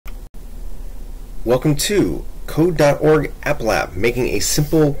Welcome to Code.org App Lab, making a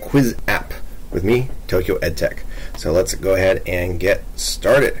simple quiz app with me, Tokyoedtech. So let's go ahead and get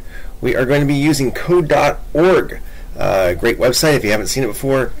started. We are going to be using Code.org. Great website. If you haven't seen it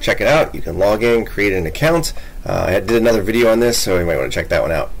before, check it out. You can log in, create an account. I did another video on this, so you might want to check that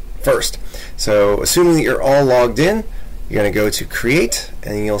one out first. So assuming that you're all logged in, you're going to go to Create,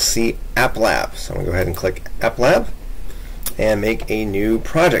 and you'll see App Lab. So I'm going to go ahead and click App Lab and make a new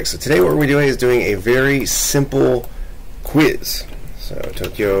project. So today what we're doing is doing a very simple quiz. So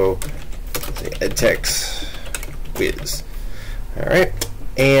Tokyoedtech quiz. Alright,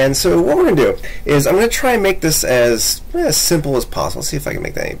 and so what we're going to do is I'm going to try and make this as simple as possible. Let's see if I can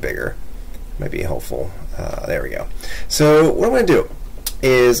make that any bigger. Might be helpful. There we go. So what I'm going to do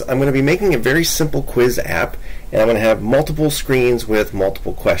is I'm going to be making a very simple quiz app, and I'm going to have multiple screens with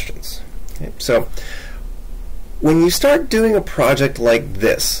multiple questions. Okay, so when you start doing a project like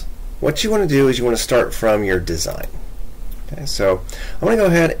this, what you want to do is you want to start from your design. Okay, so I'm going to go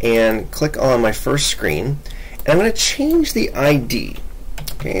ahead and click on my first screen, and I'm going to change the ID.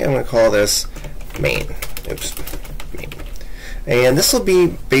 Okay, I'm going to call this main. Oops, main. And this will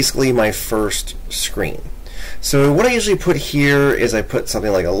be basically my first screen. So what I usually put here is I put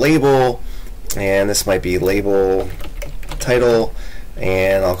something like a label, and this might be label title,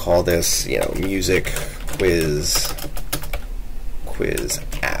 and I'll call this, music quiz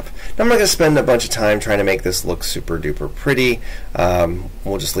app. Now I'm not going to spend a bunch of time trying to make this look super duper pretty.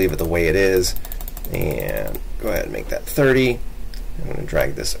 We'll just leave it the way it is, and go ahead and make that 30. I'm going to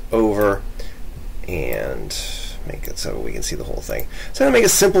drag this over and make it so we can see the whole thing. So I'm going to make a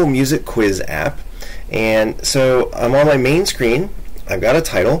simple music quiz app, and so I'm on my main screen. I've got a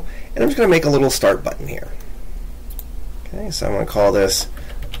title, and I'm just going to make a little start button here. Okay, so I'm going to call this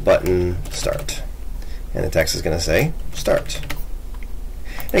button start, and the text is going to say start.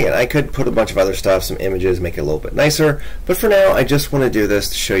 And again, I could put a bunch of other stuff, some images, make it a little bit nicer, but for now I just want to do this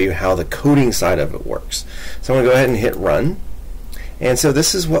to show you how the coding side of it works. So I'm going to go ahead and hit run, and so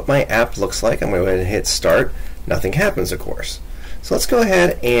this is what my app looks like. I'm going to go ahead and hit start. Nothing happens, of course. So let's go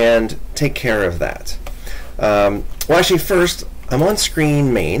ahead and take care of that. Well, actually, first, I'm on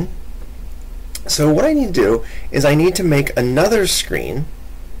screen main. So what I need to do is I need to make another screen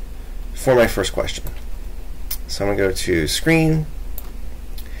for my first question. So I'm going to go to screen,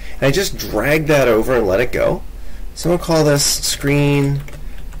 and I just drag that over and let it go. So I'm going to call this screen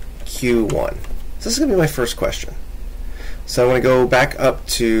Q1. So this is going to be my first question. So I'm going to go back up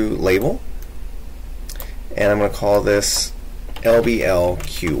to label, and I'm going to call this LBL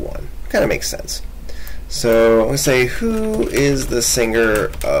Q1. Kind of makes sense. So I'm going to say, who is the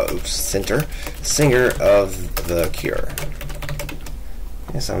singer of The Cure?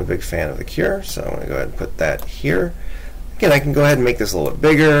 Yes, I'm a big fan of The Cure, so I'm going to go ahead and put that here. Again, I can go ahead and make this a little bit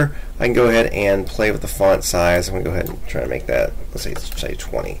bigger. I can go ahead and play with the font size. I'm going to go ahead and try to make that, let's say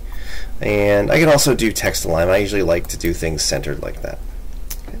 20. And I can also do text alignment. I usually like to do things centered like that.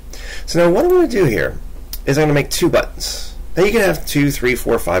 Okay. So now what I'm going to do here is I'm going to make two buttons. Now you can have 2, 3,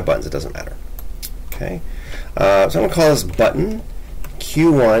 4, 5 buttons. It doesn't matter. Okay. So I'm going to call this button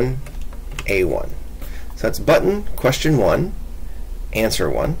Q1 A1. So that's button question 1, answer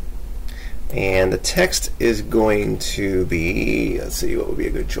 1, and the text is going to be, let's see, what would be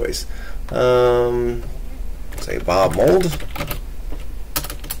a good choice? Say Bob Mold.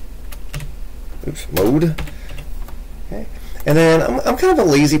 Oops, mode. Okay. And then I'm kind of a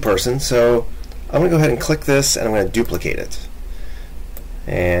lazy person, so I'm going to go ahead and click this, and I'm going to duplicate it.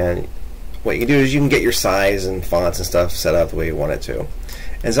 And what you can do is you can get your size and fonts and stuff set up the way you want it to.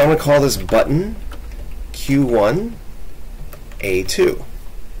 And so I'm going to call this button Q1 A2.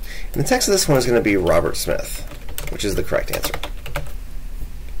 And the text of this one is going to be Robert Smith, which is the correct answer.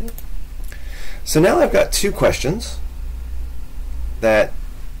 Okay. So now I've got two questions that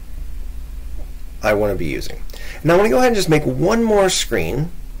I want to be using. Now I'm going to go ahead and just make one more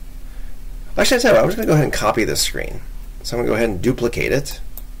screen. Actually, I tell you what, I'm just going to go ahead and copy this screen. So I'm going to go ahead and duplicate it.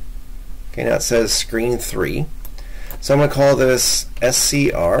 Okay, now it says screen 3. So I'm going to call this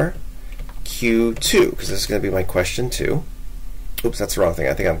SCR Q2, because this is going to be my question 2. Oops, that's the wrong thing.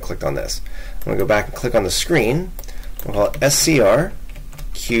 I think I've clicked on this. I'm going to go back and click on the screen. I'll call it SCR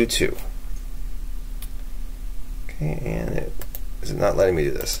Q2. Okay, and is it not letting me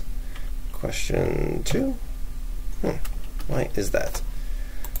do this? Question 2? Why is that?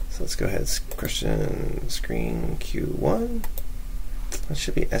 So let's go ahead, question screen Q1. That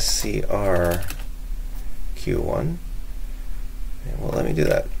should be SCR Q1. And well, let me do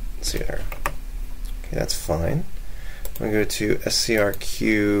that. Let's see here. Okay, that's fine. I'm going to go to SCR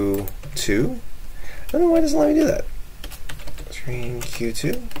Q2. I don't know why it doesn't let me do that. Screen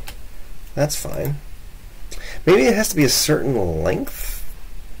Q2. That's fine. Maybe it has to be a certain length.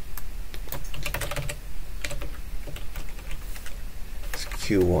 It's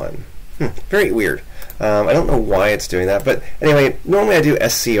Q1. Very weird. I don't know why it's doing that, but anyway, normally I do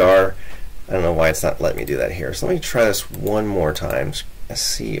SCR. I don't know why it's not letting me do that here. So let me try this one more time.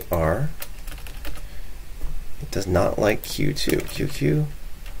 SCR. It does not like Q2. QQ.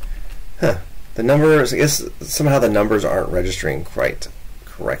 Huh. The numbers, I guess somehow the numbers aren't registering quite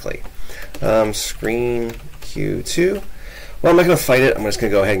correctly. Screen Q2. Well, I'm not going to fight it. I'm just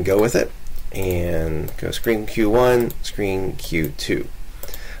going to go ahead and go with it. And go screen Q1, screen Q2.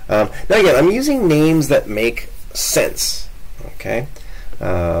 Now again, I'm using names that make sense. Okay.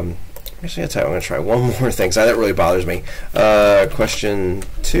 Actually, I'm going to try one more thing, so that really bothers me. Question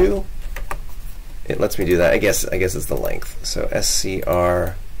 2. It lets me do that. I guess it's the length. So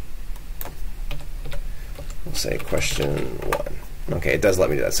SCR. We'll say question 1. Okay, it does let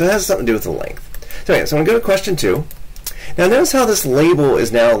me do that. So it has something to do with the length. So anyway, so I'm going to go to question 2. Now notice how this label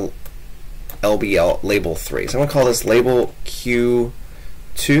is now LBL label 3. So I'm going to call this label Q2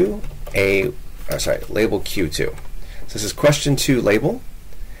 label Q2. So this is question 2 label,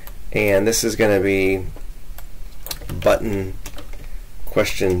 and this is going to be button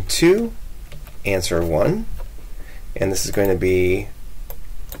question 2 answer 1, and this is going to be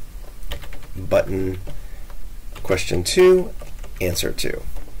button question 2 answer 2.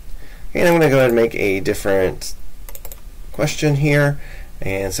 And I'm going to go ahead and make a different question here.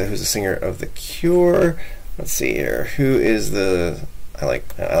 And so, who's the singer of The Cure? Let's see here. Who is the? I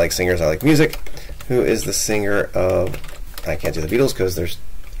like singers. I like music. Who is the singer of? I can't do the Beatles because there's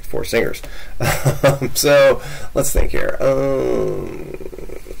 4 singers. So let's think here.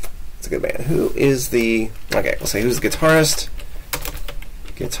 It's a good band. Who is the? Okay, we'll say who's the guitarist?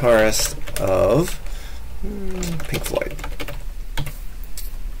 Guitarist of Pink Floyd.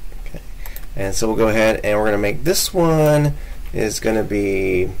 Okay, and so we'll go ahead and we're going to make this one is going to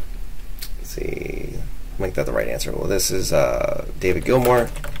be, let's see, make that the right answer. Well, this is David Gilmour.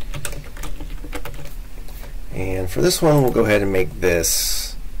 And for this one, we'll go ahead and make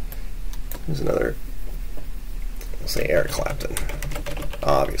this, who's another, we'll say Eric Clapton.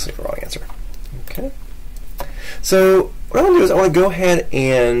 Obviously the wrong answer. Okay. So what I want to do is I want to go ahead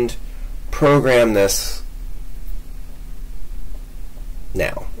and program this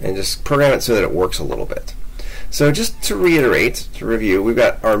now and just program it so that it works a little bit. So just to reiterate, to review, we've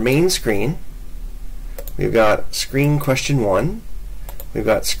got our main screen, we've got screen question 1, we've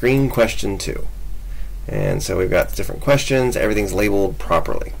got screen question 2. And so we've got different questions, everything's labeled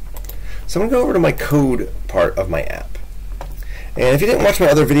properly. So I'm going to go over to my code part of my app. And if you didn't watch my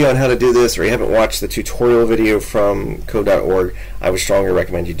other video on how to do this, or you haven't watched the tutorial video from code.org, I would strongly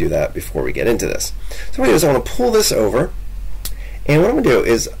recommend you do that before we get into this. So what I'm going to do is I want to pull this over, and what I'm going to do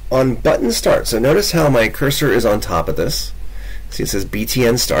is on button start, so notice how my cursor is on top of this. See, it says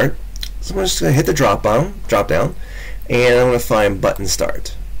BTN start. So I'm just going to hit the drop down, and I'm going to find button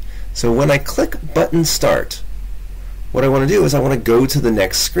start. So when I click button start, what I want to do is I want to go to the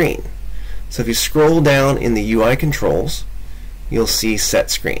next screen. So if you scroll down in the UI controls, you'll see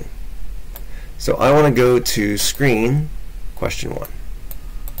set screen. So I want to go to screen question 1.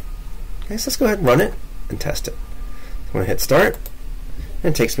 Okay, so let's go ahead and run it and test it. I'm going to hit start,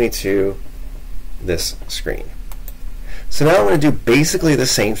 and it takes me to this screen. So now I'm going to do basically the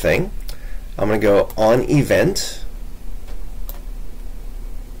same thing. I'm going to go on event.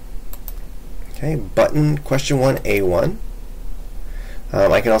 Okay, button question 1 A1.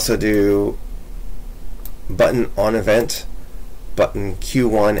 I can also do button on event button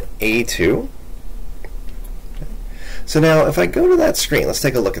Q1 A2. Okay. So now if I go to that screen, let's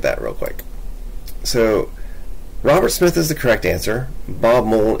take a look at that real quick. So Robert Smith is the correct answer, Bob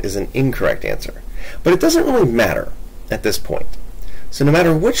Mould is an incorrect answer. But it doesn't really matter at this point. So no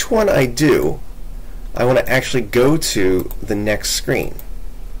matter which one I do, I want to actually go to the next screen.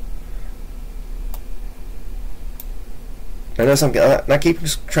 I notice I'm not keeping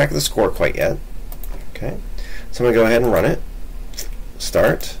track of the score quite yet. Okay, so I'm going to go ahead and run it.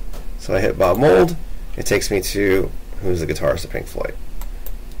 Start. So I hit Bob Mould. It takes me to who's the guitarist of Pink Floyd.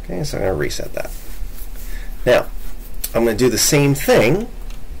 Okay, so I'm going to reset that. Now, I'm going to do the same thing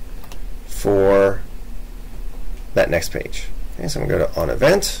for that next page. Okay, so I'm going to go to on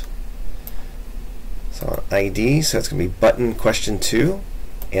event. So on ID, so it's going to be button question 2,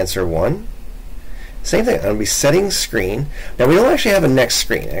 answer 1. Same thing, I'm going to be setting screen. Now we don't actually have a next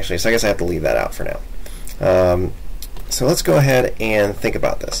screen, actually, so I guess I have to leave that out for now. So let's go ahead and think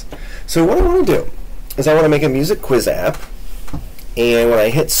about this. So what I want to do is I want to make a music quiz app, and when I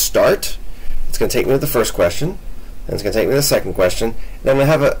hit start, it's going to take me to the first question, And it's going to take me to the second question. Then I'm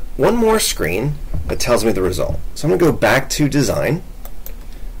going to have one more screen that tells me the result. So I'm going to go back to design.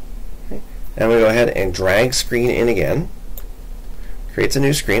 Okay. And I'm going to go ahead and drag screen in again. Creates a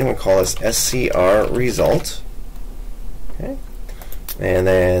new screen. I'm going to call this SCR result. Okay. And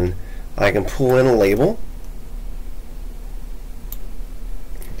then I can pull in a label.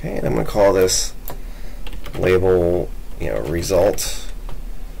 Okay, and I'm going to call this label, result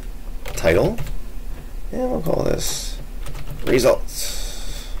title. And we'll call this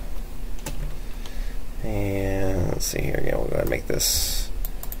results. And let's see here again. We'll go ahead and make this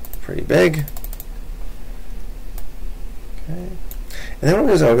pretty big. Okay. And then what I'm going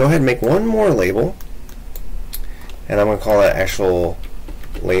to do is I'll go ahead and make one more label. And I'm going to call that actual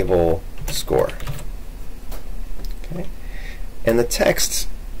label score. Okay. And the text,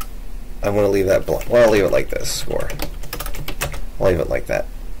 I'm going to leave that blank. Well, I'll leave it like this, score. I'll leave it like that,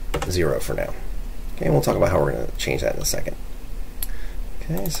 0 for now. Okay, and we'll talk about how we're going to change that in a second.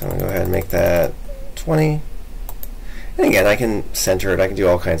 Okay, so I'm going to go ahead and make that 20. And again, I can center it. I can do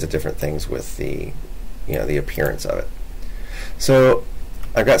all kinds of different things with the, the appearance of it. So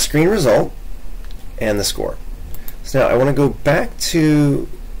I've got screen result and the score. So now I want to go back to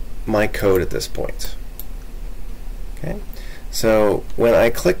my code at this point. Okay, so when I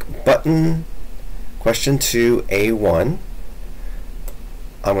click button question 2 A1,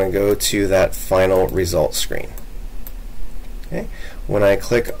 I'm going to go to that final result screen. Okay, when I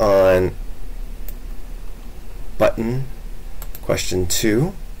click on button question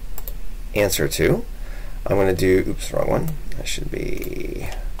 2 answer 2, I'm going to do, oops, wrong one. That should be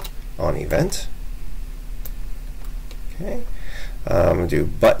on event. Okay, I'm going to do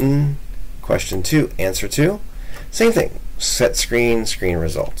button question 2 answer 2. Same thing. Set screen, screen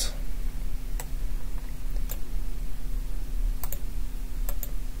result.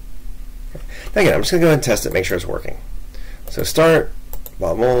 Okay. Now again, I'm just going to go ahead and test it, make sure it's working. So start,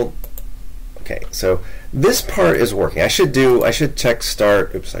 Bob Mold. Okay, so this part is working. I should check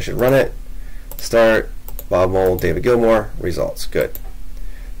start. Oops, I should run it. Start, Bob Mold, David Gilmour, results. Good.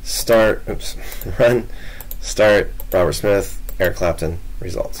 Start, oops, run, start, Robert Smith, Eric Clapton,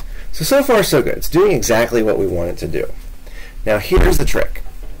 results. So far so good. It's doing exactly what we want it to do. Now here's the trick.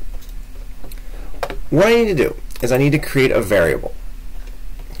 What I need to do is I need to create a variable.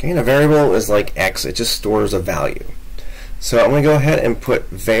 Okay, and a variable is like X. It just stores a value. So I'm going to go ahead and put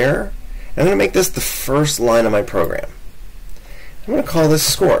var. And I'm going to make this the first line of my program. I'm going to call this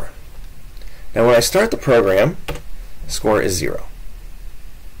score. Now when I start the program, score is 0.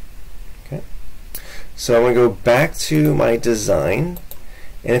 Okay. So I'm going to go back to my design.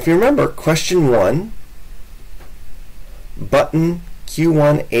 And if you remember, question 1, button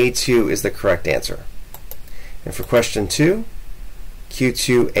Q1 A2 is the correct answer. And for question 2,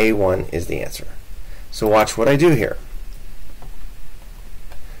 Q2 A1 is the answer. So watch what I do here.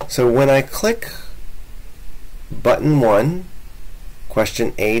 So when I click button 1,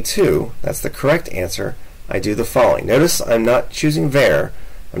 question A2, that's the correct answer, I do the following. Notice I'm not choosing var,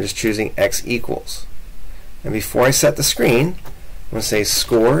 I'm just choosing x equals. And before I set the screen, I'm going to say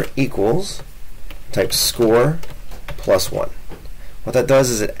score equals, type score plus 1. What that does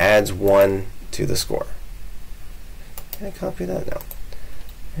is it adds 1 to the score. Can I copy that? No.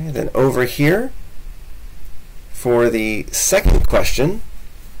 And then over here, for the second question,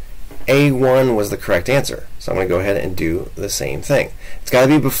 A1 was the correct answer. So I'm going to go ahead and do the same thing. It's got to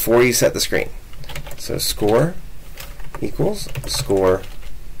be before you set the screen. So score equals score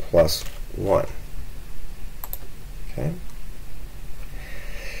plus 1. Okay.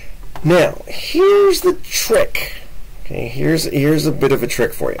 Now, here's the trick. Okay, here's a bit of a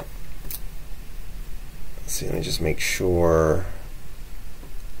trick for you. Let's see, let me just make sure.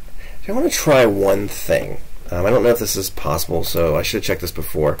 I want to try one thing. I don't know if this is possible, so I should have checked this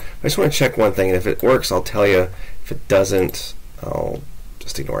before. I just want to check one thing, and if it works, I'll tell you. If it doesn't, I'll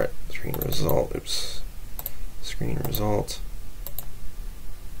just ignore it. Screen result. Oops. Screen result.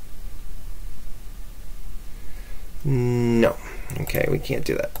 No. Okay, we can't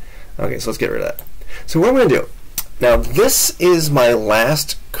do that. Okay, so let's get rid of that. So what I'm going to do, now this is my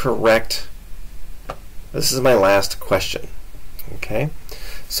last correct, this is my last question. Okay,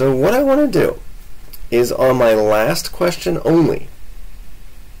 so what I want to do is on my last question only,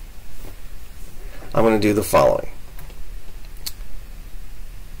 I'm going to do the following.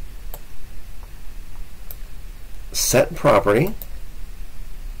 Set property,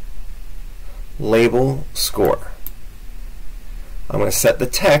 label score. I'm going to set the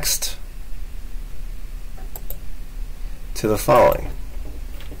text to the following.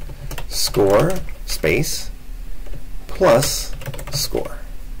 Score, space, plus score.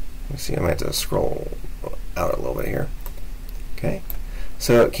 You see, I might have to scroll out a little bit here. Okay,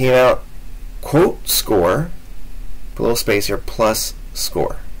 so it came out quote score, put a little space here, plus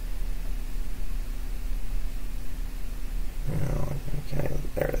score. Okay,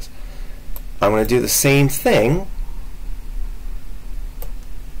 there it is. I'm going to do the same thing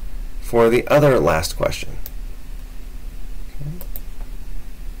for the other last question. Okay.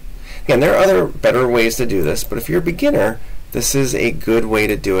 Again, there are other better ways to do this, but if you're a beginner, this is a good way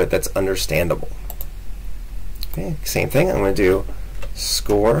to do it that's understandable. Okay, same thing. I'm going to do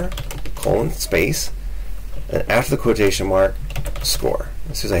score, colon, space, and after the quotation mark, score.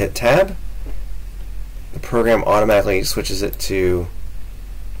 As soon as I hit tab, the program automatically switches it to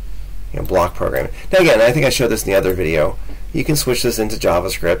block programming. Now again, I think I showed this in the other video. You can switch this into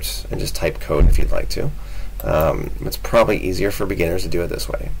JavaScript and just type code if you'd like to. It's probably easier for beginners to do it this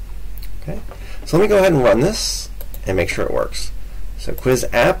way. Okay, so let me go ahead and run this and make sure it works. So quiz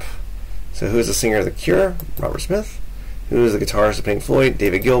app. So who is the singer of The Cure? Robert Smith. Who is the guitarist of Pink Floyd?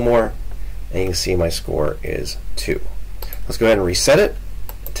 David Gilmour. And you can see my score is 2. Let's go ahead and reset it,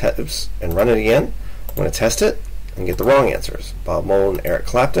 and run it again. I'm going to test it and get the wrong answers. Bob Mould and Eric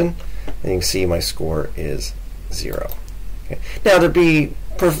Clapton. And you can see my score is 0. Okay. Now to be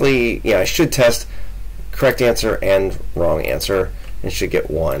perfectly, I should test correct answer and wrong answer, and should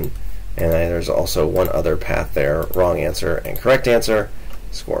get 1. And then there's also one other path there, wrong answer and correct answer,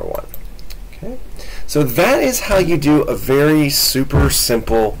 score 1. Okay. So that is how you do a very super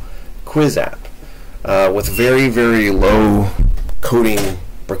simple quiz app with very, very low coding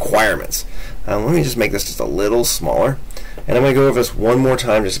requirements. Let me just make this just a little smaller, and I'm going to go over this one more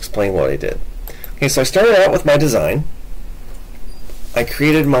time, just explain what I did. Okay, so I started out with my design. I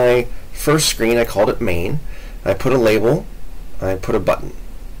created my first screen, I called it main. I put a label, I put a button.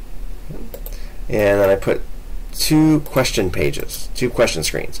 And then I put 2 question pages, 2 question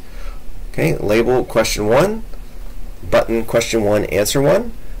screens. Okay, label question 1, button question 1, answer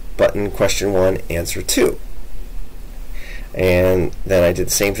 1, button question 1, answer 2. And then I did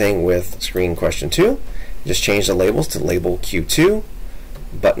the same thing with screen question 2. Just changed the labels to label Q2,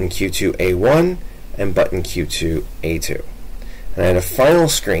 button Q2 A1, and button Q2 A2. And I had a final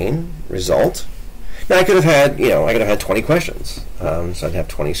screen result. Now I could have had, I could have had 20 questions, so I'd have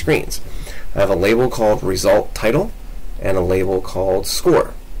 20 screens. I have a label called result title and a label called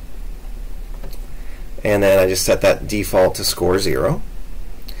score. And then I just set that default to score 0.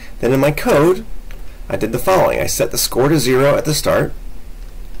 Then in my code, I did the following. I set the score to 0 at the start.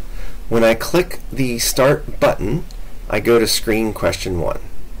 When I click the start button, I go to screen question 1.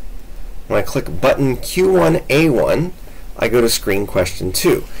 When I click button Q1 A1, I go to screen question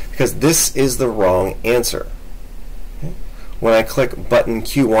 2, because this is the wrong answer. Okay. When I click button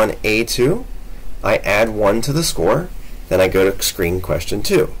Q1 A2, I add 1 to the score, then I go to screen question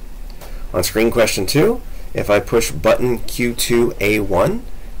 2. On screen question 2, if I push button Q2 A1,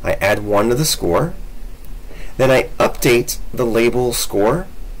 I add 1 to the score, then I update the label score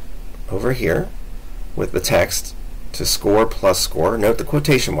over here with the text to score plus score. Note the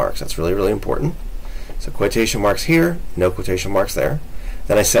quotation marks, that's really, really important. So quotation marks here, no quotation marks there.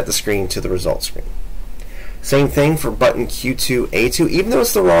 Then I set the screen to the result screen. Same thing for button Q2 A2. Even though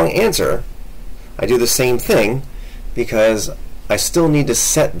it's the wrong answer, I do the same thing because I still need to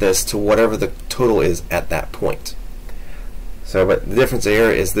set this to whatever the total is at that point. So, but the difference here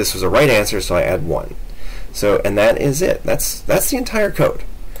is this was a right answer, so I add 1. So, and that is it. That's the entire code.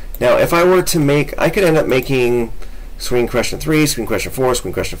 Now, if I were to make, I could end up making screen question 3, screen question 4,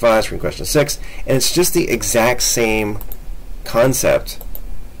 screen question 5, screen question 6, and it's just the exact same concept.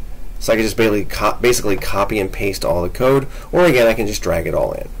 So I could just basically copy and paste all the code, or again, I can just drag it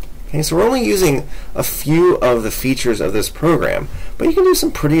all in. Okay, so we're only using a few of the features of this program, but you can do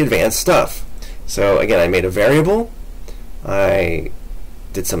some pretty advanced stuff. So again, I made a variable, I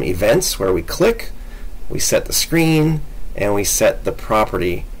did some events where we click, we set the screen, and we set the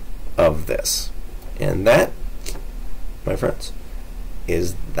property of this. And that, my friends,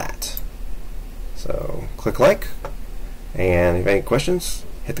 is that. So click like, and if you have any questions,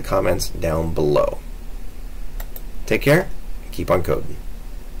 hit the comments down below. Take care, and keep on coding.